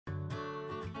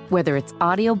Whether it's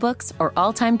audiobooks or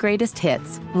all-time greatest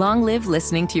hits, long live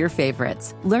listening to your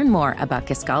favorites. Learn more about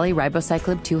Kisqali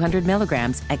Ribociclib 200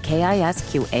 milligrams at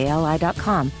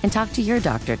KISQALI.com and talk to your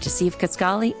doctor to see if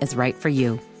Kisqali is right for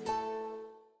you.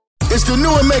 It's the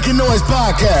New and Making Noise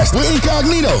podcast with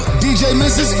Incognito, DJ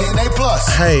Mrs. and A+.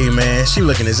 Hey, man, she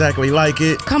looking exactly like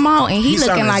it. Come on, and he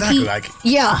looking like exactly he... like it.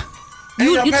 Yeah.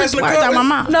 You took the words out of my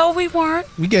mouth. No, we weren't.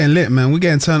 We getting lit, man. We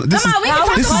getting turned. This is Atlanta.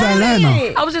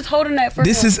 I was just holding that for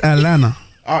This him. is Atlanta.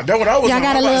 That's what I was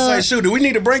about to say. Shoot, do we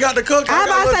need to bring out the cook? I was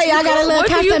about to say, y'all got a little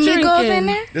Casamigos in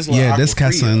there? Yeah, there's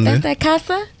Casa in there. That's that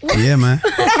Casa? Yeah, man.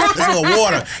 This little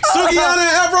water. Sukihana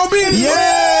and Afro beans.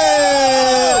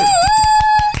 Yeah!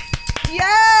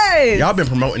 Yes! Y'all been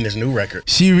promoting this new record.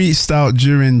 She reached out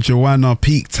during Joanna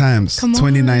peak times,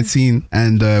 2019,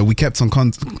 and we kept in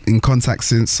contact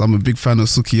since. I'm a big fan of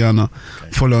Sukihana.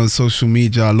 Okay. Follow on social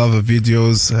media. I love her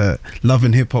videos,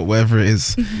 loving hip hop, whatever it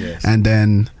is. Yes. And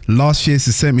then last year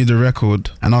she sent me the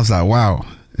record, and I was like, wow.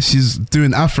 She's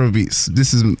doing Afro beats.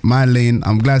 This is my lane.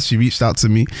 I'm glad she reached out to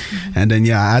me. And then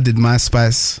I added my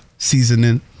spice,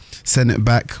 seasoning, sent it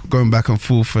back, going back and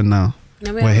forth, and now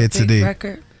we're here today.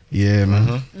 Record. Yeah,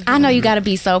 man. I know you got to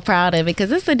be so proud of it because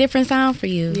it's a different sound for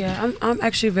you. Yeah, I'm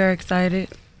actually very excited.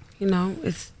 You know,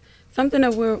 it's something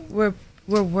that we're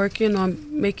working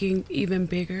on making even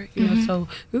bigger. You know, so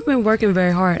we've been working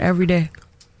very hard every day.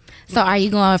 So are you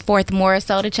going forth more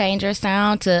so to change your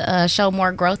sound to show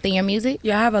more growth in your music?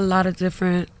 Yeah, I have a lot of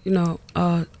different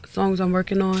songs I'm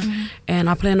working on, and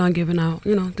I plan on giving out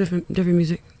different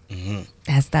music.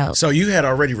 That's dope. So you had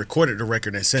already recorded the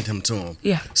record and sent him to him.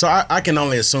 Yeah. So I can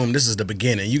only assume this is the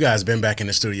beginning. You guys been back in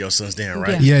the studio since then,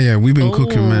 right? Yeah. We've been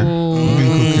cooking, man. We've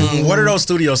been cooking. What are those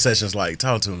studio sessions like?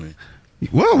 Talk to me.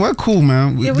 Well, we're cool,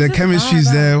 man. The chemistry's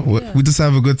there. Yeah. We just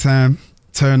have a good time.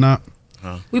 Turn up.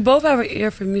 We both have an ear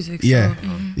for music. So.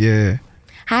 Yeah.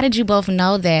 How did you both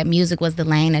know that music was the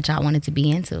lane that y'all wanted to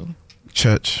be into?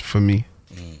 Church for me.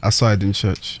 I started in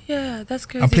church. Yeah, that's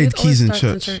crazy. I played keys in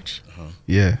church.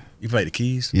 Yeah. You played the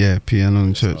keys? Yeah, piano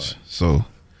in church. So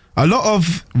a lot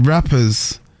of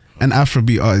rappers and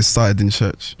Afrobeat artists started in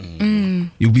church.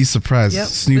 You'll be surprised. Yep,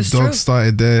 Snoop Dogg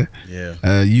started there.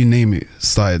 Yeah. You name it,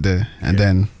 started there. And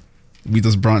then we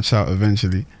just branch out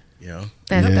eventually. Yeah.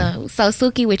 That's dope. So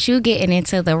Suki, with you getting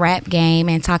into the rap game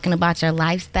and talking about your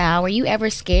lifestyle, were you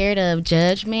ever scared of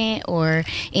judgment or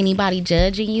anybody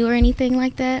judging you or anything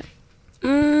like that?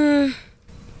 I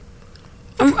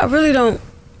really don't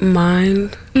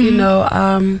mind. You know,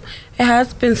 it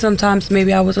has been sometimes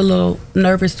maybe I was a little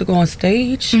nervous to go on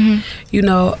stage, you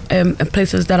know, in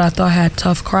places that I thought had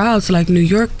tough crowds like New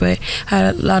York, but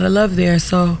had a lot of love there.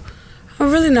 So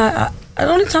I'm really not. The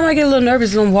only time I get a little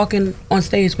nervous is when I'm walking on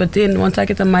stage, but then once I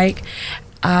get the mic,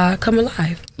 I come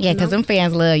alive. Yeah, because them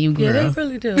fans love you, girl. Yeah, they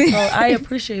really do. So I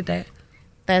appreciate that.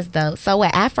 That's dope. So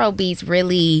with Afrobeats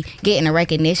really getting the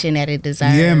recognition that it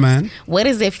deserves, Yeah, man. what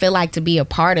does it feel like to be a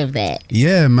part of that?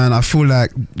 Yeah, man. I feel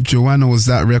like Joanna was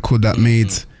that record that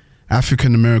made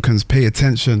African Americans pay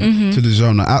attention to the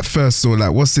genre. At first, they were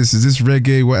like, what's this? Is this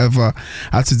reggae? Whatever.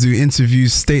 I had to do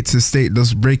interviews state to state,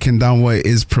 just breaking down what it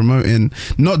is, promoting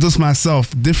not just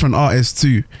myself, different artists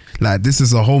too. Like, this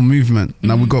is a whole movement.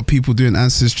 Now we got people doing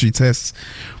ancestry tests.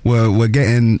 We're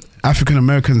getting African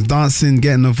Americans dancing,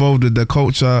 getting involved with the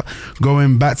culture,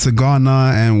 going back to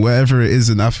Ghana and wherever it is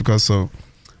in Africa. So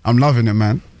I'm loving it,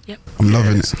 man. Yep. I'm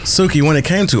loving it. Suki, when it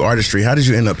came to artistry, how did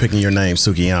you end up picking your name,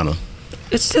 Sukihana?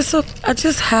 It's just I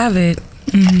just have it.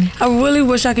 I really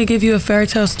wish I could give you a fairy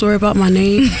tale story about my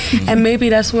name, and maybe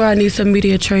that's where I need some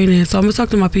media training. So I'm gonna talk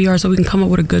to my PR so we can come up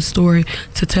with a good story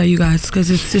to tell you guys, because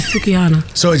it's just Sukihana.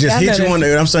 So it just hit you one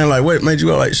day, and I'm saying, like, what made you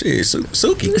go like, shit,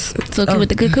 Suki? Suki with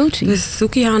the good coochie.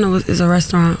 Sukihana is a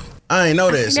restaurant. I ain't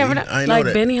know that. I ain't know like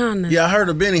that. Benihana. Yeah, I heard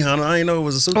of Benihana. I ain't know it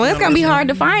was a Sukihana. Well, it's gonna be hard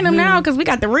to find them now because we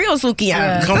got the real Sukihana.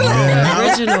 Yeah. Come on now.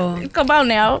 Original. Come on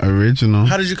now. Original.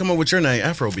 How did you come up with your name,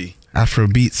 Afrobeat?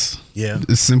 Afrobeats. Yeah.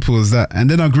 As simple as that. And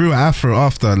then I grew Afro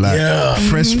after, like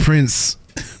Fresh Prince,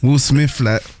 Will Smith,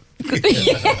 like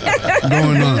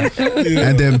going on.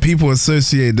 And then people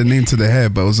associate the name to the hair,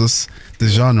 but it was just the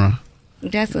genre.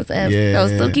 That's what's up. Yeah. So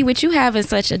Suki, with you having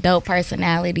such a dope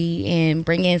personality and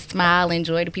bringing smile and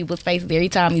joy to people's faces every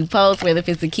time you post, whether if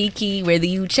it's a kiki, whether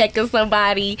you check on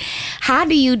somebody, how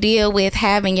do you deal with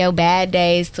having your bad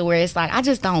days to where it's like, I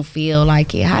just don't feel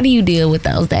like it? How do you deal with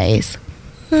those days?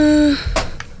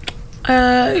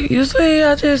 Usually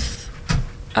I just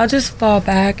fall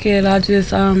back and I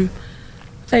just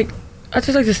like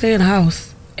to stay in the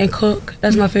house and cook.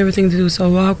 That's my favorite thing to do.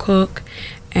 So I'll cook,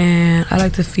 and I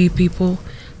like to feed people.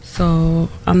 So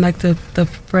I'm like the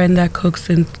friend that cooks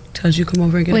and tells you come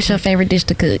over and get. What's your favorite dish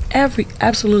to cook?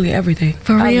 Absolutely everything.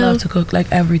 For real? I love to cook,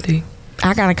 like everything.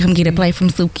 I gotta come get a plate from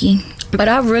Suki. But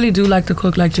I really do like to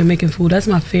cook like Jamaican food. That's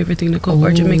my favorite thing to cook,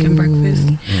 or Jamaican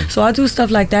breakfast. So I do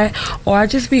stuff like that, or I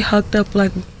just be hooked up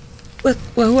like with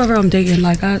whoever I'm dating.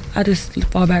 Like I just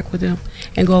fall back with them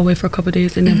and go away for a couple of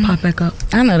days and then pop back up.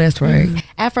 I know that's right.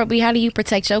 Afro B, how do you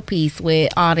protect your peace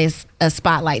with all this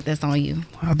spotlight that's on you?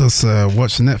 I just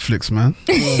watch Netflix, man.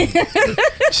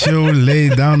 Chill, lay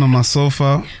down on my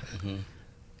sofa.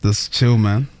 Just chill,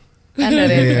 man. I know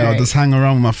that's Yeah, I'll right. just hang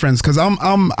around with my friends because I'm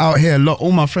out here a lot.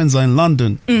 All my friends are in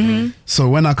London, so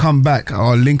when I come back,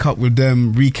 I'll link up with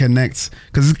them, reconnect.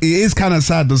 Because it is kind of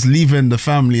sad just leaving the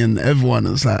family and everyone.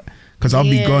 It's like because I'll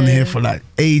be gone here for like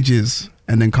ages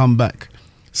and then come back.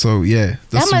 So yeah,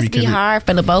 That must be hard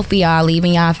for the both of y'all,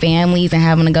 leaving y'all families and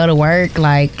having to go to work.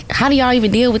 Like, how do y'all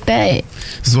even deal with that?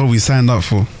 This is what we signed up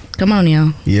for. Come on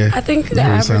now. Yeah, I think the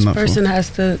That's what we signed average up for. person has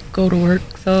to go to work,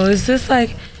 so it's just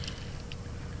like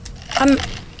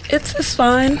it's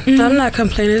fine. I'm not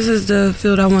complaining. This is the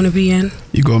field I want to be in.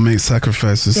 You gotta make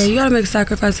sacrifices. Yeah, you gotta make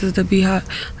sacrifices to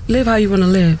live how you want to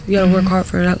live. You gotta work hard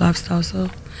for that lifestyle. So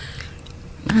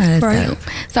Oh, that's Right. dope.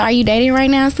 So are you dating right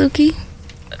now, Suki?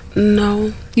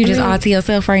 no, You just all to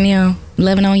yourself right now,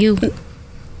 loving on you?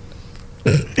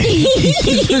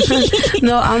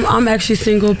 no. I'm actually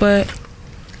single, but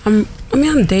I'm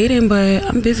dating, but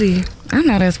I'm busy. I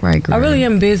know that's right, girl. I really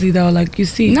am busy though. Like you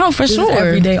see, No, for this is sure.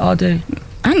 every day, all day.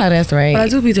 I know that's right. But I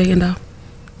do be dating though.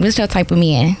 What's your type of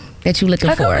man that you looking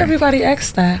How come for? everybody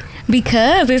asks that?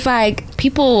 Because it's like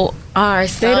people are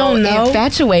so don't know.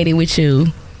 infatuated with you.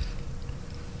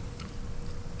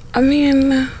 I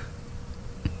mean,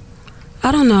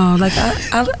 I don't know. Like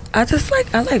I just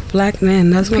like I like black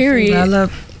men. That's my Period. favorite. I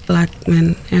love black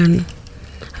men, and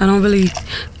I'm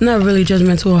not really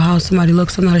judgmental of how somebody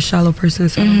looks. I'm not a shallow person,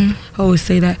 so I always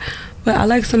say that. But I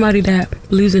like somebody that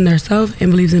believes in themselves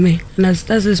and believes in me, and that's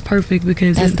just perfect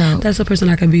because That's dope. that's a person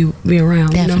I can be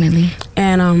around. Definitely. You know?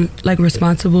 And like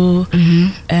responsible,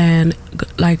 and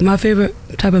like my favorite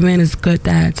type of man is good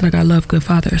dads. Like I love good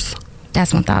fathers.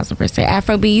 That's 1,000%.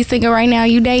 Afro B, you single right now?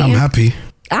 You dating? I'm happy.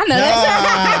 I know that's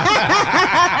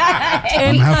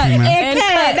I'm happy, man. and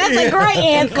cut. That's a great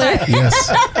answer.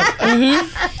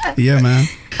 Yes. Yeah, man.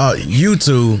 You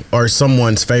two are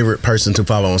someone's favorite person to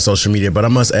follow on social media, but I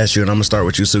must ask you, and I'm gonna start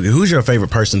with you, Suki. Who's your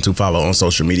favorite person to follow on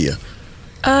social media?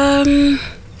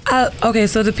 Okay,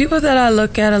 so the people that I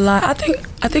look at a lot, I think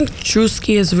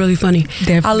Drewski is really funny.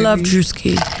 Definitely. I love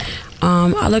Drewski.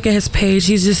 I look at his page.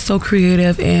 He's just so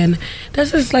creative, and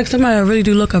that's just like somebody I really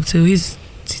do look up to. He's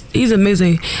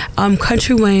amazing.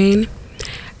 Country Wayne,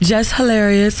 Just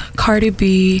Hilarious, Cardi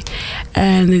B,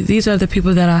 and these are the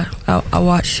people that I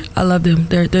watch. I love them.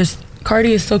 There's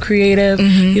Cardi is so creative.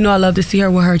 You know, I love to see her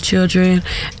with her children,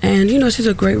 and you know she's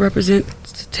a great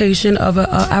representation of a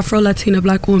Afro Latina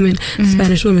black woman,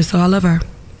 Spanish woman. So I love her.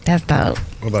 That's dope.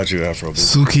 What about you, Afro?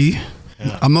 Suki.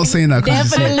 I'm not saying that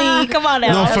because Definitely. Come on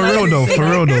now. no, for real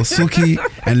though. Suki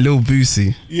and Lil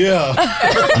Boosie. Yeah.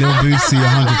 Lil Boosie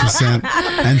 100%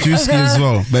 and Drewski as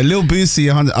well. But Lil Boosie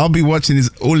 100. I'll be watching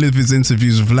all of his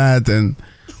interviews with Vlad and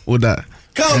all that.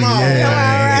 Come on.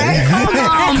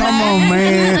 Come on,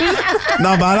 man.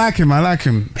 No, but I like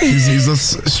him. He's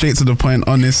just straight to the point,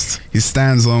 honest. He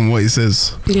stands on what he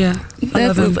says. Yeah, I That's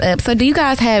love him. what's up. So do you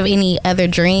guys have any other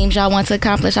dreams y'all want to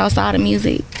accomplish outside of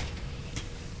music?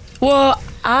 Well,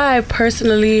 I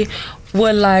personally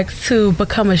would like to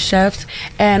become a chef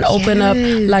and open up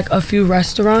like a few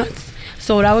restaurants.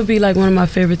 So that would be like one of my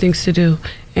favorite things to do.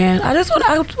 And I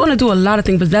want to do a lot of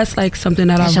things, but that's like something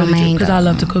that That's I your really do main because I goal.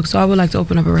 love to cook. So I would like to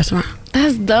open up a restaurant.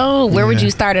 That's dope. Where would you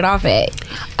start it off at?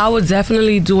 I would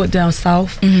definitely do it down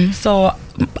south. So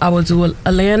I would do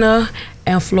Atlanta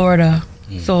and Florida.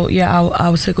 So yeah, I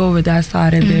would take over that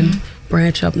side and then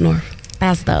branch up north.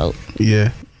 That's dope.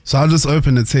 Yeah. So I'll just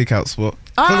open the takeout spot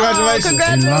Congratulations.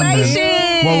 in London.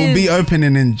 Well, we'll be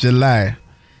opening in July.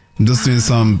 I'm just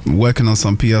doing working on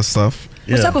some PR stuff.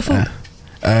 What type of food?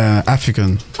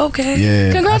 African. Okay.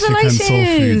 Yeah. Congratulations.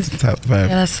 African soul food type vibe.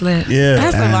 Yeah, that's lit. Yeah.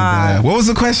 That's a lot. What was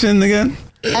the question again?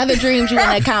 Other dreams you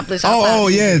want to accomplish outside Oh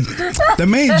of yeah. The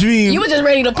main dream. You were just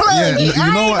ready to plug Yeah, it.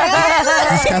 you know what?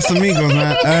 It's Casamigos,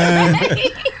 man.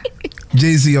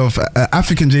 Jay-Z of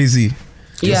African Jay-Z.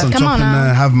 Yeah, I'm come on dropping,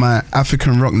 now. have my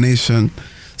African Rock Nation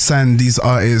sign these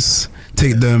artists,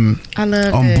 take them I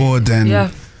love on it. board and Yeah.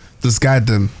 just guide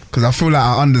them. Because I feel like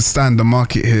I understand the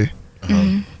market here.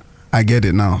 I get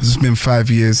it now. It's been 5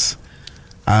 years.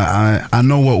 I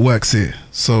know what works here.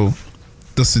 So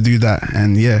just to do that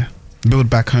and yeah, build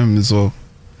back home as well.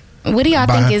 What do y'all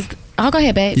Bye. think is Oh, go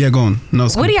ahead, babe. Yeah, go on. No,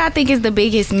 it's What do cool. y'all think is the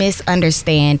biggest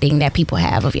misunderstanding that people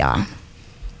have of y'all?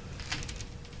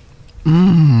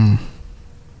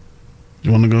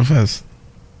 You want to go first?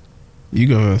 You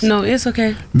go first. No, it's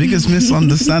okay. Biggest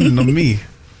misunderstanding of me.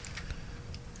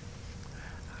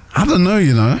 I don't know,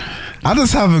 you know. I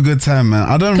just have a good time, man.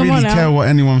 I don't Come on really now. care what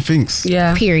anyone thinks.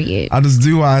 Yeah. Period. I just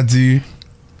do what I do.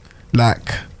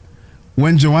 Like,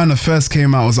 when Joanna first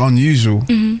came out, it was unusual.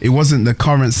 It wasn't the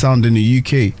current sound in the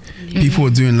UK. People were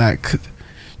doing like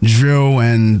drill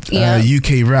and Yeah.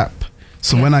 UK rap.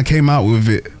 So when I came out with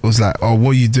it, it was like, oh,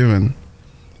 what are you doing?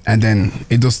 And then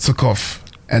it just took off.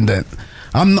 And then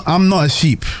I'm not a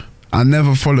sheep. I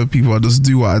never follow people. I just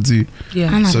do what I do.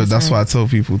 Yeah. I'm not So the that's same. what I tell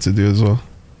people to do as well.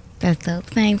 That's dope.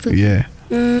 Thanks. Yeah.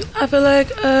 I feel like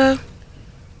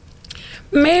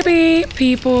maybe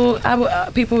people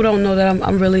people don't know that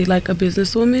I'm really like a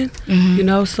businesswoman, you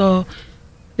know, so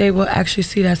they will actually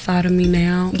see that side of me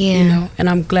now, Yeah. you know, and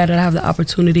I'm glad that I have the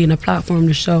opportunity and the platform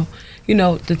to show, you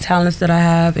know, the talents that I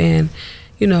have, and,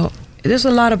 you know, there's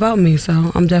a lot about me,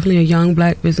 so I'm definitely a young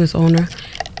black business owner,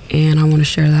 and I want to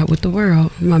share that with the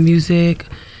world. My music,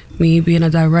 me being a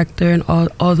director, and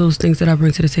all those things that I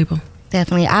bring to the table.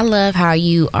 Definitely. I love how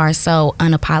you are so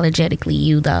unapologetically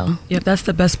you, though. Yep, that's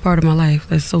the best part of my life.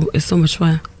 It's so much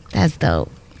fun. That's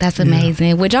dope. That's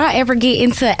amazing. Would y'all ever get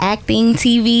into acting,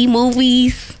 TV,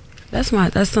 movies? That's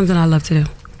something I love to do.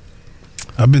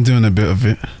 I've been doing a bit of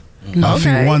it. I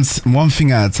Okay. think one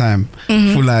thing at a time.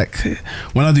 For like,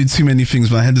 when I do too many things,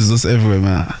 my head is just everywhere,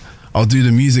 man. I'll do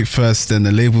the music first, then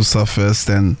the label stuff first,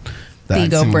 then the Then you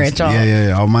go acting. branch off.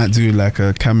 Yeah. I might do like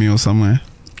a cameo somewhere.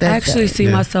 I actually see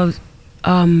Yeah. myself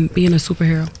being a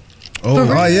superhero. Oh,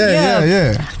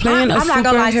 yeah. Playing a I'm not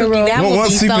gonna lie, superhero. Suki, that What would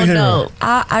be so superhero?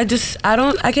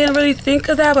 dope. I can't really think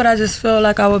of that, but I just feel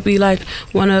like I would be like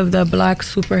one of the black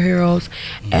superheroes,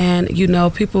 and you know,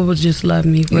 people would just love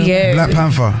me. Really. Yeah. Black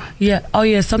Panther. Yeah. Oh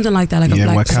yeah, something like that, like Yeah,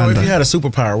 a black. Wakanda. So if you had a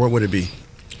superpower, what would it be?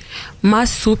 My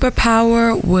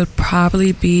superpower would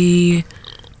probably be,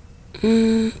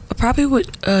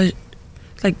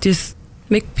 like just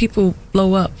make people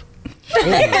blow up. With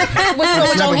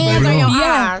your hands on your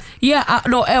eyes. Yeah.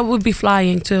 No, it would be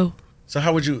flying too. So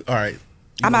how would you? All right, you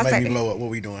I'm gonna about to make me say- blow up. What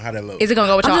we doing? How that look? Is it gonna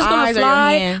go with I'm your just gonna eyes or your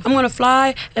fly. hands? I'm gonna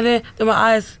fly, and then my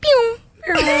eyes. Pew.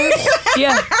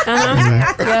 Yeah.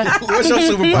 Yeah. What's your I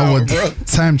superpower, would bro?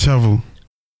 time travel.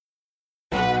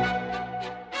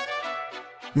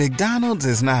 McDonald's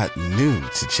is not new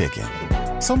to chicken.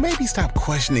 So maybe stop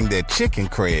questioning their chicken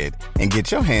cred and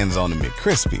get your hands on the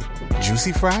McCrispy.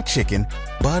 Juicy fried chicken,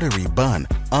 buttery bun,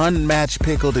 unmatched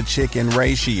pickle to chicken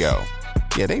ratio.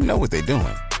 Yeah, they know what they're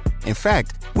doing. In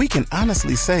fact, we can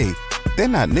honestly say they're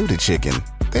not new to chicken.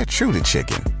 They're true to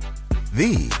chicken.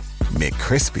 The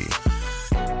McCrispy.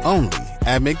 Only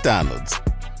at McDonald's.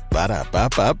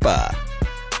 Ba-da-ba-ba-ba.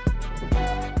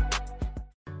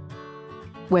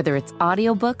 Whether it's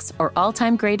audiobooks or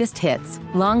all-time greatest hits,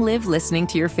 long live listening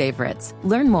to your favorites.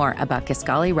 Learn more about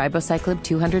Kisqali Ribociclib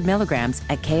 200 milligrams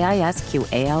at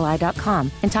KISQALI.com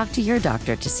and talk to your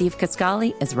doctor to see if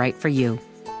Kisqali is right for you.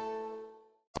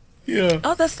 Yeah.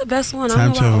 Oh, that's the best one. I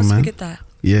Time don't know why I travel, always man. forget that.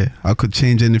 Yeah, I could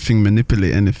change anything,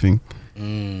 manipulate anything.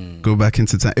 Go back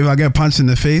into time. If I get punched in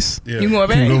the face, You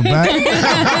going I can go back?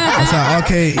 back. I was like,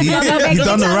 okay, you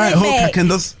done the right hook. I can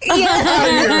just, you know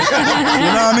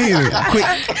what I mean?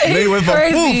 Quick, they went for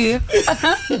Crazy.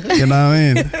 poof. You know what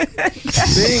I mean?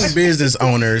 Being business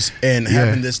owners and Yeah.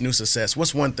 having this new success,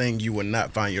 what's one thing you would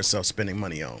not find yourself spending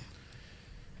money on?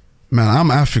 Man,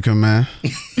 I'm African, man.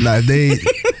 Like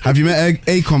have you met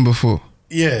Akon before?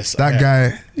 Yes, That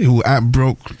guy who act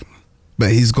broke, but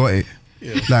he's got it.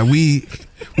 Yeah. Like we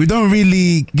don't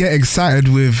really get excited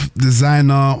with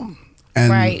designer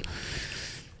and Right.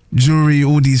 jewelry,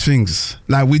 all these things.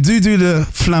 Like we do the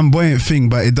flamboyant thing,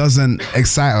 but it doesn't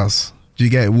excite us. Do you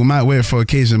get it? We might wear it for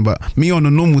occasion, but me on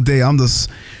a normal day, I'm just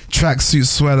tracksuit,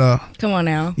 sweater, Come on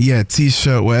now. yeah,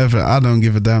 t-shirt, whatever. I don't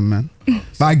give a damn, man.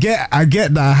 But I get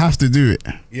that I have to do it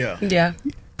Yeah. Yeah.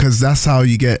 because that's how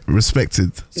you get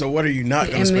respected. So what are you not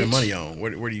The going to spend image. money on?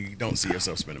 Where do you don't see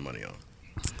yourself spending money on?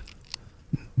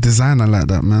 Designer like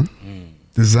that, man. I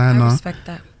Designer, respect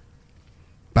that.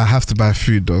 but I have to buy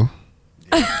food though.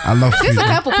 I love food. Just a though.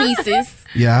 couple pieces.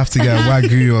 Yeah, I have to get a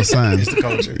wagyu or something. It's the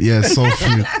culture. Yeah, soul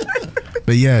food.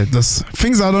 But yeah, just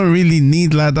things I don't really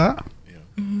need like that.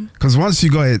 Because once you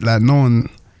got it, like no one,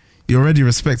 you're already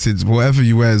respected. Whatever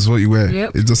you wear is what you wear.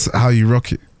 Yep. It's just how you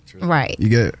rock it. Right. You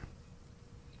get it?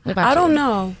 What about I you? don't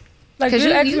know. Like, 'Cause you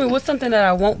you- ask you- me what's something that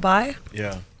I won't buy.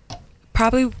 Yeah.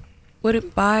 Probably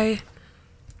wouldn't buy.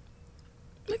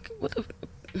 Like what a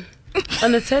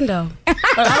Nintendo.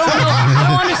 I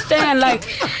don't understand. Like,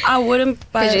 I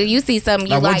wouldn't buy. Because you see something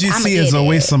you Like, like, what do you I'ma see get as a it.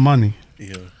 waste of money?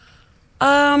 Yeah.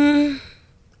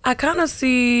 I kind of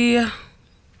see,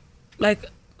 like,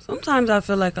 sometimes I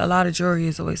feel like a lot of jewelry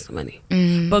is a waste of money,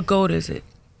 but gold isn't.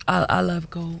 I love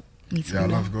gold. Me too. Yeah, I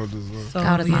love gold as well. So,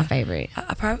 Gold is my yeah. favorite.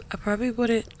 I probably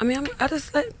wouldn't. I mean, I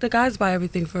just let the guys buy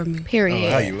everything for me. Period.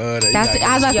 Oh, how you love that. That's You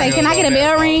I was about to say, can I get a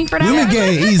bell ring for that? Women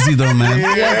get it easy though, man.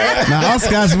 Now us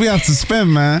guys, we have to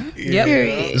spend, man. Yep.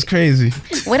 It's crazy.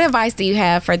 What advice do you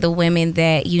have for the women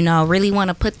that, you know, really want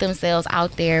to put themselves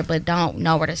out there but don't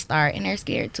know where to start and they're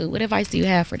scared to? What advice do you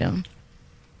have for them?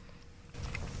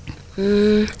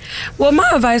 Well, my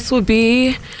advice would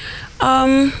be,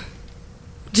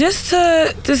 just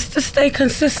to stay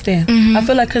consistent. I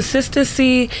feel like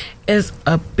consistency is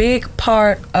a big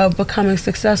part of becoming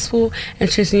successful and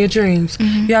chasing your dreams.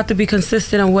 You have to be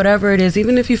consistent in whatever it is.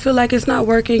 Even if you feel like it's not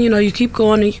working, you know, you keep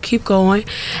going and you keep going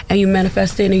and you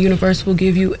manifest it and the universe will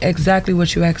give you exactly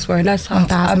what you asked for. And that's how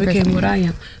I became what I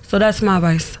am. So that's my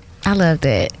advice. I love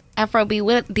that. Afro B,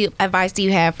 what advice do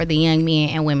you have for the young men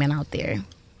and women out there?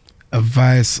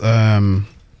 Advice,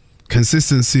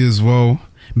 consistency as well.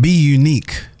 Be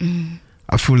unique.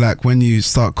 I feel like when you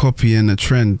start copying a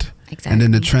trend and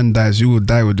then the trend dies, you will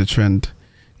die with the trend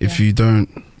if you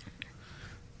don't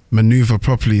maneuver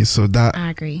properly. So that, I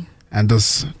agree. and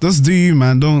just do you,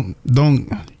 man. Don't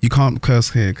you can't curse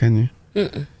here, can you?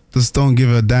 Just don't give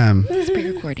a damn. It's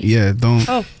pre-recorded. Yeah, don't.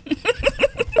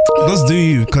 Just do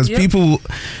you, because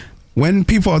when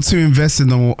people are too invested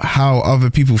in how other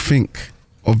people think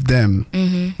of them,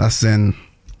 that's then.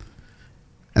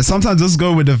 And sometimes just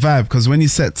go with the vibe, because when you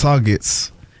set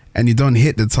targets and you don't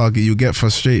hit the target, you get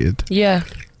frustrated. Yeah.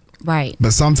 Right.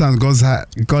 But sometimes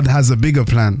God has a bigger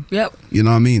plan. Yep. You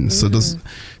know what I mean? So just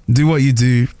do what you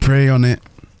do, pray on it,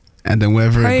 and then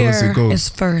wherever it goes, it goes. Is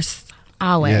first.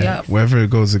 Always. Yeah, wherever it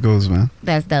goes, man.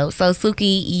 That's dope. So,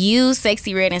 Suki, you,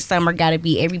 Sexy Red, and Summer got to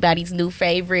be everybody's new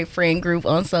favorite friend group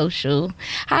on social.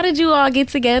 How did you all get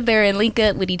together and link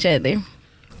up with each other?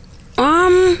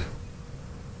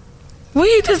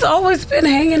 We just always been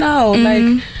hanging out.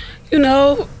 Like, you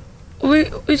know, we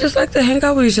just like to hang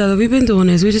out with each other. We've been doing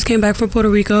this. We just came back from Puerto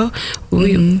Rico.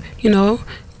 We, you know,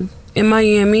 in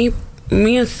Miami.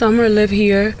 Me and Summer live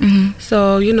here.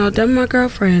 So, you know, they're my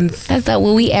girlfriends. That's dope.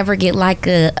 Will we ever get like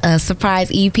a surprise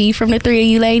EP from the three of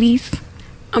you ladies?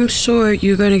 I'm sure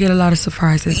you're going to get a lot of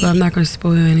surprises, but I'm not going to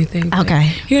spoil anything.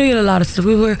 Okay. You're going to get a lot of stuff.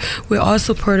 We're all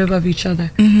supportive of each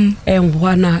other. And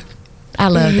why not? I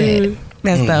love that.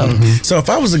 That's dope. So if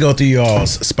I was to go through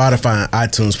y'all's Spotify and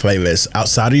iTunes playlist,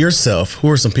 outside of yourself, who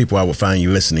are some people I would find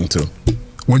you listening to?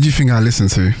 What do you think I listen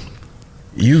to?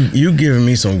 You giving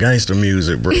me some gangster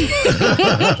music, bro.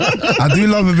 I do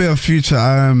love a bit of Future.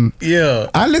 Yeah.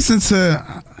 I listen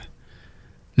to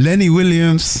Lenny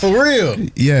Williams. For real?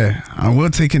 Yeah, we're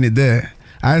taking it there.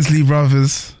 Isley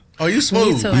Brothers. Oh, you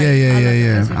smooth. too.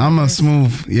 Yeah. I'm a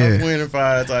smooth. Earth, Yeah. Wind, and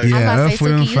Fire type. Yeah. I was about to Earth, say,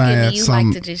 Wind, Suki, Fire, you some-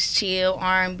 like to just chill,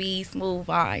 R&B, smooth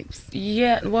vibes.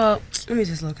 Yeah, well, let me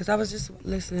just look, because I was just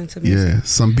listening to music. Yeah,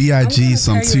 some I'm B.I.G., gonna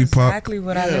some tell you Tupac, exactly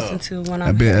what I listen to when a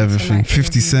I'm bit of heading to everything. my 50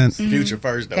 interviews. Cent. Future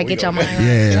first, though. Gotta We get your gonna- mind right.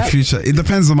 Yeah, Future. It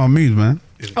depends on my mood, man.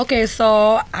 Okay,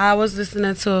 so I was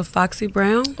listening to Foxy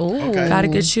Brown. Ooh. Gotta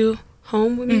Get You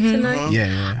Home With Me Tonight.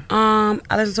 Yeah. I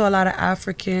listen to a lot of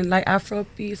African, like Afro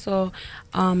beats. So,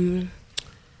 who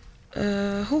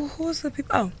was the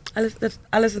people? Oh, I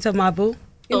listen to Mabu.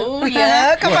 You know? Oh,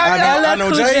 yeah. Come What, on, I know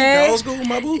Cool Jay, J. the old school,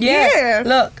 my boo. Yeah.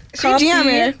 Look, Coffee,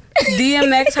 jamming.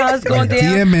 DMX, how it's going down.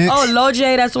 DMX. Oh, Lil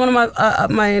J, that's one of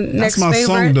my next That's my favorite.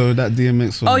 song though. That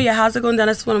DMX one. Oh yeah, how's it going down?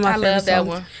 That's one of my I favorite love that songs.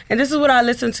 one. And this is what I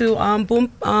listen to.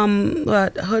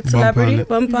 Hood Celebrity,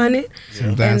 Bump on It.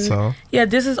 Some dancehall. Yeah,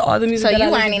 this is all the music. So that you I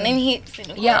listen learning to. them hits.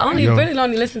 And Yeah, I Yo. really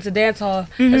only listen to dancehall.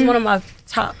 It's one of my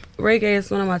top. Reggae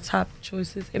is one of my top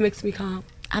choices. It makes me calm.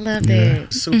 I love that.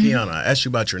 Sukihana, I asked you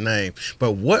about your name,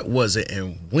 but what was it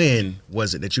and when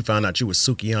was it that you found out you was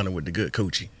Sukihana with the good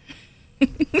coochie?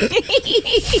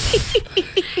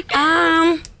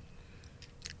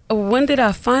 When did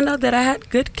I find out that I had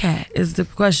good cat is the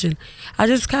question. I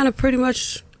just kind of pretty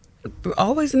much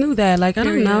always knew that. Like, I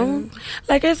don't know.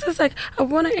 Like, it's just like, I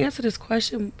want to answer this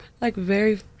question, like,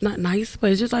 very, not nice,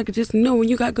 but it's just like, just know when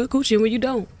you got good coochie and when you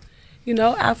don't. You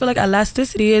know, I feel like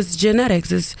elasticity is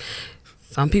genetics. It's,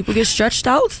 some people get stretched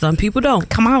out, some people don't.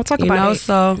 Come on, talk You about know, it.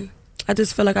 so I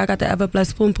just feel like I got the ever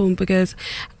blessed pum pum because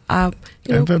I,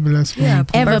 you know, Ever blessed. yeah,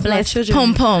 Ever birthed my blessed children.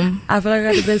 pum pum. I feel like I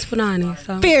got the Vince Punani.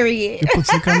 So. Period. People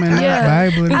take them in Yeah.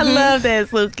 the Bible. I love that,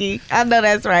 Suki. I know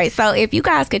that's right. So if you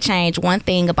guys could change one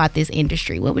thing about this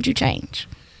industry, what would you change?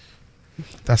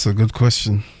 That's a good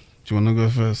question. Do you want to go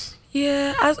first?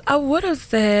 Yeah, I would have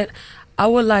said I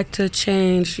would like to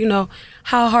change,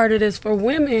 how hard it is for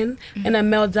women in a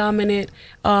male-dominant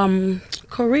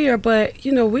career, but,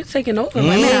 we're taking over.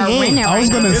 Women are winning I was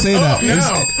right gonna now. say that.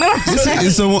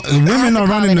 Women are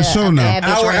running the show now.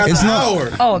 Hour after It's not-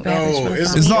 hour. Oh, bad bitch. No,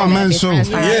 It's not a man's show.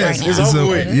 Yes, it's over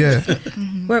with. Yeah.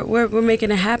 We're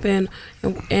making it happen,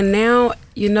 and now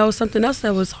something else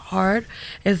that was hard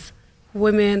is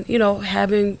women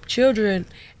having children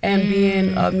and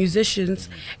being musicians,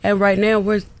 and right now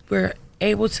we're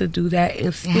able to do that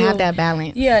and still have that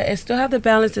balance. Yeah, and still have the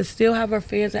balance and still have our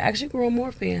fans and actually grow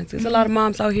more fans. There's a lot of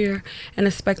moms out here and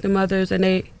expecting mothers, and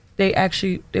they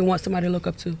want somebody to look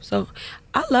up to. So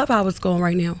I love how it's going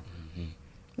right now.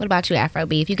 What about you, Afro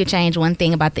B? If you could change one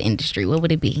thing about the industry, what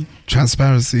would it be?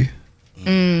 Transparency.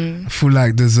 I feel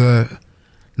like there's a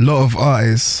lot of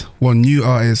artists, new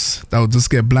artists, that will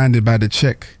just get blinded by the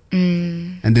check,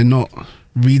 and they're not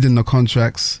reading the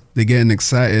contracts. They're getting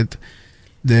excited.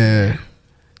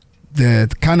 They're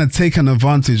kind of taken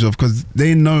advantage of because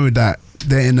they know that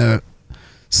they're in a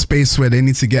space where they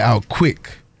need to get out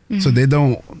quick, so they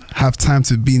don't have time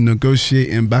to be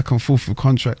negotiating back and forth with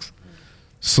contracts.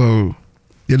 So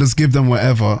they just give them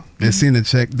whatever. They're seeing the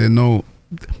check. They know.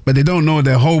 But they don't know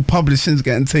their whole publishing's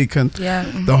getting taken,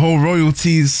 the whole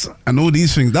royalties and all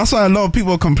these things. That's why a lot of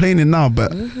people are complaining now.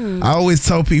 But I always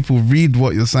tell people, read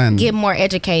what you're signing. Get more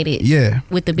educated. Yeah,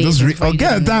 with the business. Or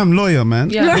get a damn lawyer, man.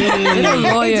 Yeah, get a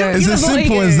lawyer. It's as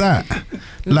simple as that.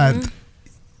 Like,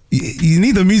 you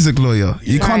need a music lawyer.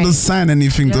 You can't just sign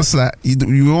anything. Just like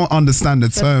you won't understand the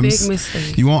terms. Big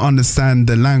mistake. You won't understand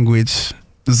the language.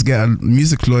 Just get a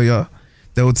music lawyer.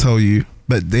 They'll tell you.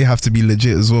 But they have to be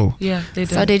legit as well. Yeah, they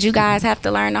do. So did you guys have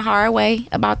to learn the hard way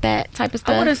about that type of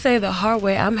stuff? I wouldn't say the hard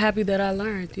way. I'm happy that I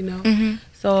learned,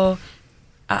 So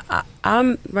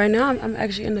I'm right now I'm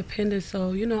actually independent.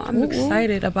 So, I'm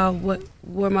excited about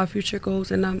where my future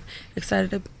goes, and I'm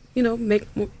excited to, make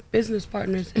more business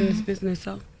partners in this business.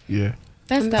 So yeah.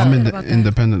 That's dope. I'm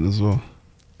independent as well.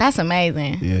 That's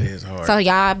amazing. Yeah. It is hard. So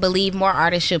y'all believe more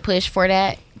artists should push for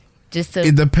that?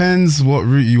 It depends what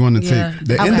route you want to take.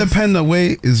 The independent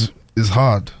way is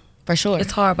hard. For sure.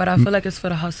 It's hard, but I feel like it's for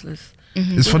the hustlers.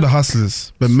 It's for the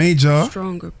hustlers. But major,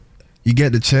 stronger. You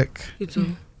get the check. You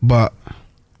do. But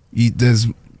there's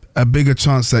a bigger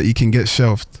chance that you can get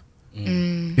shelved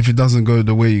if it doesn't go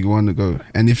the way you want to go.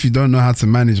 And if you don't know how to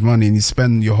manage money and you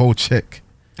spend your whole check,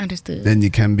 understood, then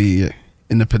you can be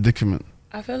in a predicament.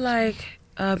 I feel like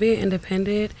being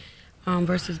independent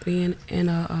versus being in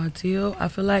a deal, I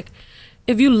feel like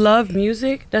if you love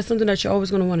music, that's something that you're always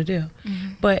going to want to do.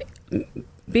 But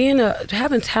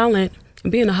having talent,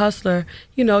 being a hustler,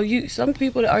 some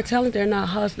people that are talented, they're not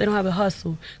hustle. They don't have a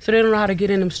hustle, so they don't know how to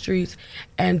get in them streets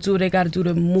and do what they got to do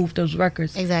to move those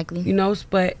records. Exactly.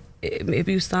 But if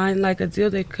you sign like a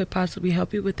deal, they could possibly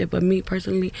help you with it. But me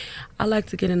personally, I like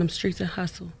to get in them streets and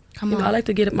hustle. Come on. I like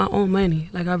to get my own money,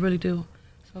 like I really do.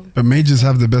 So. But majors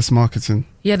have the best marketing.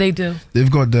 Yeah, they do.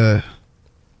 They've got the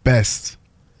best.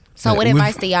 So what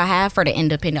advice do y'all have for the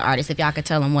independent artists, if y'all could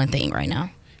tell them one thing right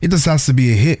now? It just has to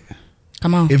be a hit.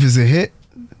 Come on. If it's a hit,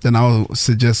 then I would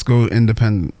suggest go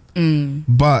independent.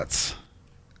 But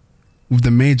with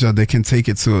the major, they can take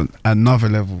it to another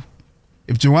level.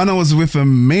 If Joanna was with a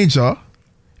major,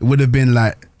 it would have been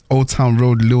like Old Town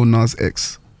Road, Lil Nas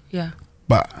X. Yeah.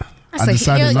 But I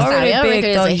decided not to.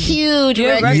 It's a huge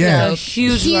record. Yeah.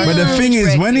 Huge. But the thing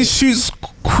is, when it shoots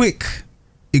quick,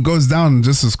 it goes down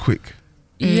just as quick.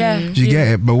 Yeah. Do you get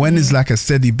it? But when it's like a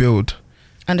steady build,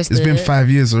 understood. It's been 5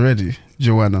 years already,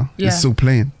 Joanna. Yeah. It's still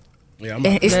playing. Yeah,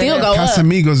 it still go up.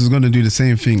 Casamigos is going to do the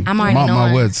same thing. I'm already Mark my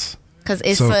knowing. words. Because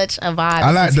it's such a vibe. I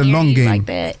like the long game. Like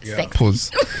that. Yeah. Pause.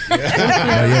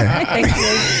 Thank you.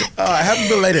 Happy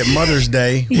belated Mother's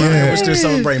Day. Yeah. We're still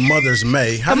celebrating Mother's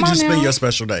May. How did you spend now. your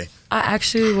special day? I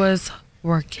actually was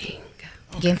working.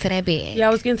 Get into that bed. Yeah,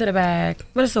 I was getting to the bag,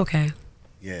 but it's okay.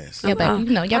 Yes. Your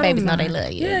baby, your I don't babies know they mind.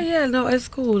 love you. Yeah, no, it's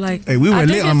cool. Like, Hey, we were I lit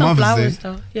did on get some Mother's flowers, Day.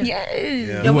 though. Yeah.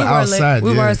 Yeah. We were lit. outside.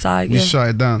 We were outside. We Yeah. shut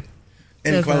it down.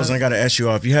 In Yes, closing, I got to ask you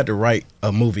all, if you had to write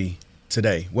a movie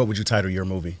today, what would you title your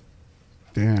movie?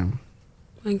 Damn.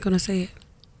 I ain't gonna say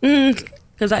it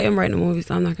because I am writing a movie,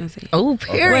 so I'm not gonna say it. Oh,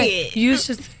 period. Wait, you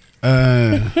should.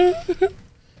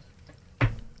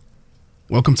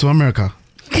 Welcome to America.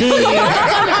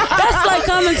 That's like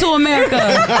coming to America.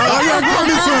 Oh yeah,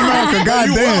 welcome to America.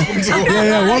 Goddamn.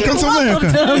 Yeah, welcome to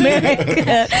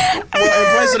America. Well, in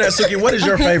place of that, Suki, what is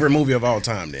your favorite movie of all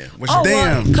time then? What's your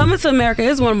Damn. Well, Coming to America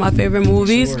is one of my favorite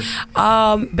movies.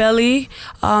 Sure. Belly,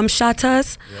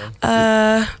 Shatas.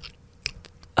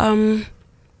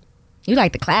 You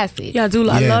like the classics. Yeah, I do.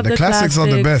 I Yeah, love the classics are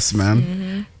the best,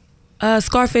 man.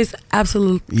 Scarface,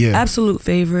 absolute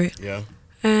favorite. Yeah.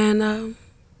 And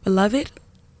Beloved.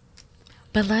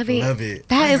 Beloved.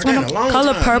 That is one of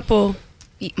Color Purple.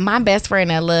 My best friend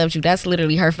that loves you. That's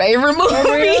literally her favorite movie.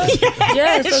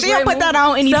 Yes, she'll put that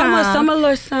on anytime.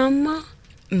 Summer.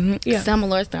 Mm-hmm. Yeah. Summer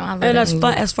Lord Stone. I love that And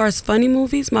movie. as far as funny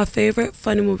movies, my favorite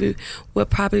funny movie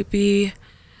would probably be,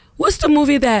 what's the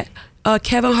movie that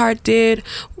Kevin Hart did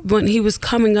when he was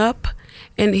coming up?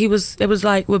 And it was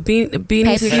like with Beanie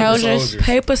Paper Soldiers.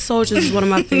 Paper Soldiers is one of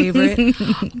my favorite.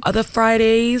 Other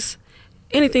Fridays.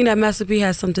 Anything that Master B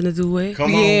has something to do with.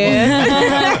 Come on.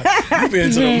 You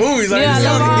been to the movies.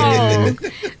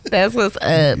 That's what's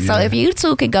up. So if you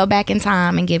two could go back in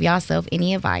time and give yourself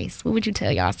any advice, what would you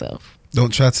tell yourself?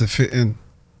 Don't try to fit in.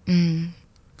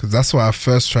 Because that's what I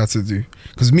first tried to do.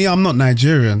 Because me, I'm not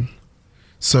Nigerian.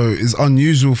 So it's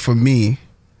unusual for me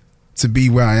to be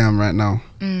where I am right now.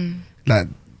 Like,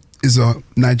 it's a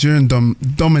Nigerian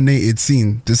dominated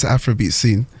scene, this Afrobeat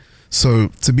scene. So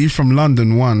to be from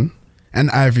London, and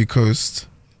Ivory Coast,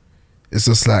 it's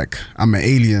just like I'm an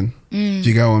alien. Do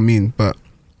you get what I mean? But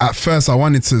at first I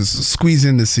wanted to squeeze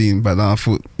in the scene, but then I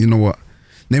thought, you know what?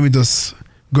 Let me just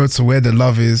go to where the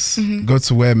love is, go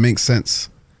to where it makes sense,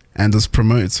 and just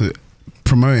promote it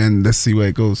and let's see where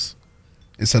it goes.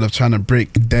 Instead of trying to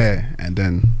break there and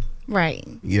then. Right.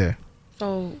 Yeah.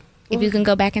 So if you can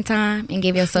go back in time and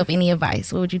give yourself any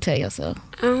advice, what would you tell yourself?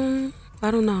 I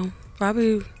don't know.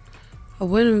 Probably I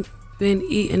wouldn't been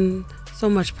eating so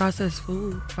much processed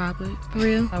food, probably. For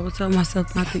real? I would tell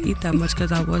myself not to eat that much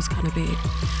because I was kind of big.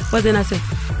 But then I said,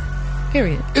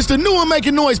 period. It's the New and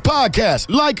Making Noise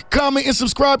podcast. Like, comment, and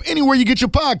subscribe anywhere you get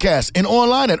your podcasts and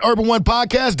online at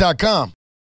urban1podcast.com.